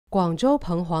Guangzhou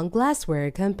Penghuang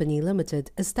Glassware Company Limited,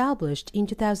 established in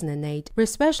 2008, we're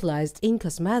specialized in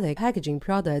cosmetic packaging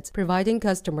products, providing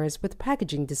customers with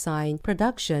packaging design,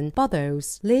 production,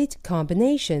 bottles, lid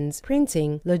combinations,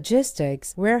 printing,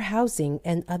 logistics, warehousing,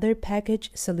 and other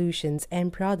package solutions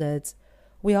and products.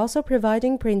 We also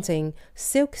providing printing,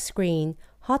 silk screen,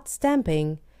 hot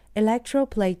stamping,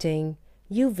 electroplating,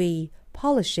 UV,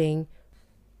 polishing,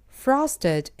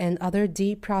 frosted, and other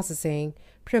deep processing,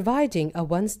 providing a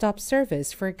one-stop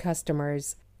service for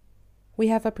customers. We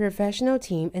have a professional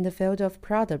team in the field of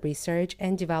product research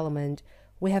and development.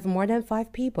 We have more than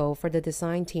 5 people for the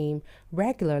design team,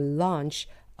 regular launch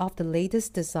of the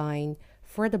latest design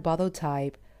for the bottle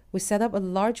type. We set up a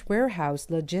large warehouse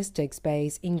logistics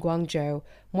base in Guangzhou,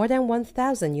 more than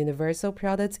 1,000 universal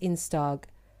products in stock,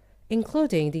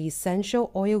 including the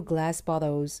essential oil glass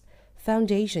bottles,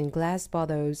 foundation glass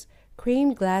bottles,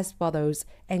 cream glass bottles,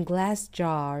 and glass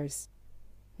jars,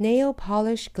 nail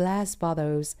polish glass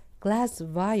bottles, glass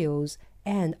vials,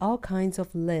 and all kinds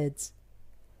of lids.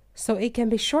 So it can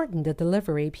be shortened the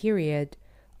delivery period,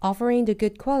 offering the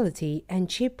good quality and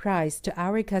cheap price to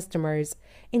our customers.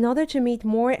 In order to meet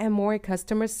more and more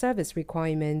customer service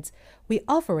requirements, we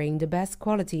offering the best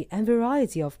quality and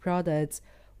variety of products.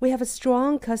 We have a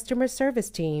strong customer service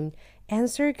team,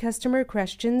 answer customer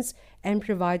questions, and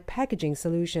provide packaging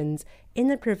solutions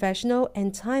in a professional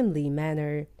and timely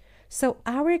manner. So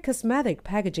our cosmetic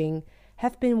packaging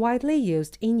have been widely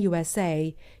used in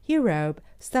USA, Europe,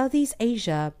 Southeast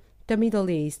Asia, the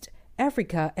Middle East,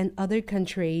 Africa, and other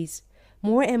countries.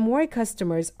 More and more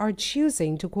customers are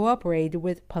choosing to cooperate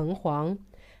with Penghuang.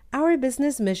 Our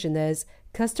business mission is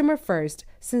customer first,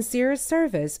 sincere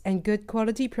service, and good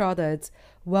quality products.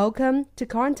 Welcome to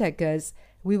contact us.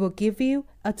 We will give you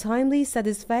a timely,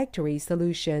 satisfactory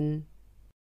solution.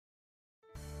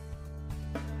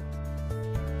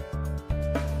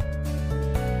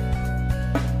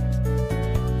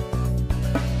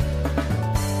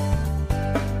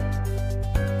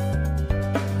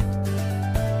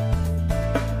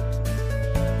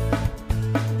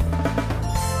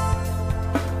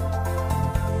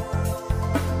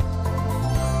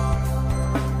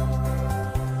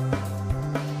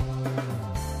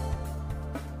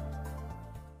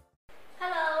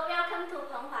 Hello, welcome to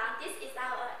Penghuang. This is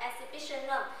our exhibition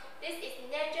room. This is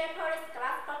nature polished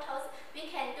glass bottles. We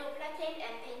can do plating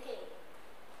and painting.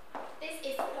 This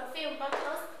is perfume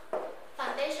bottles,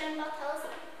 foundation bottles,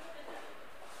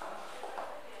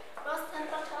 roasted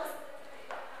bottles,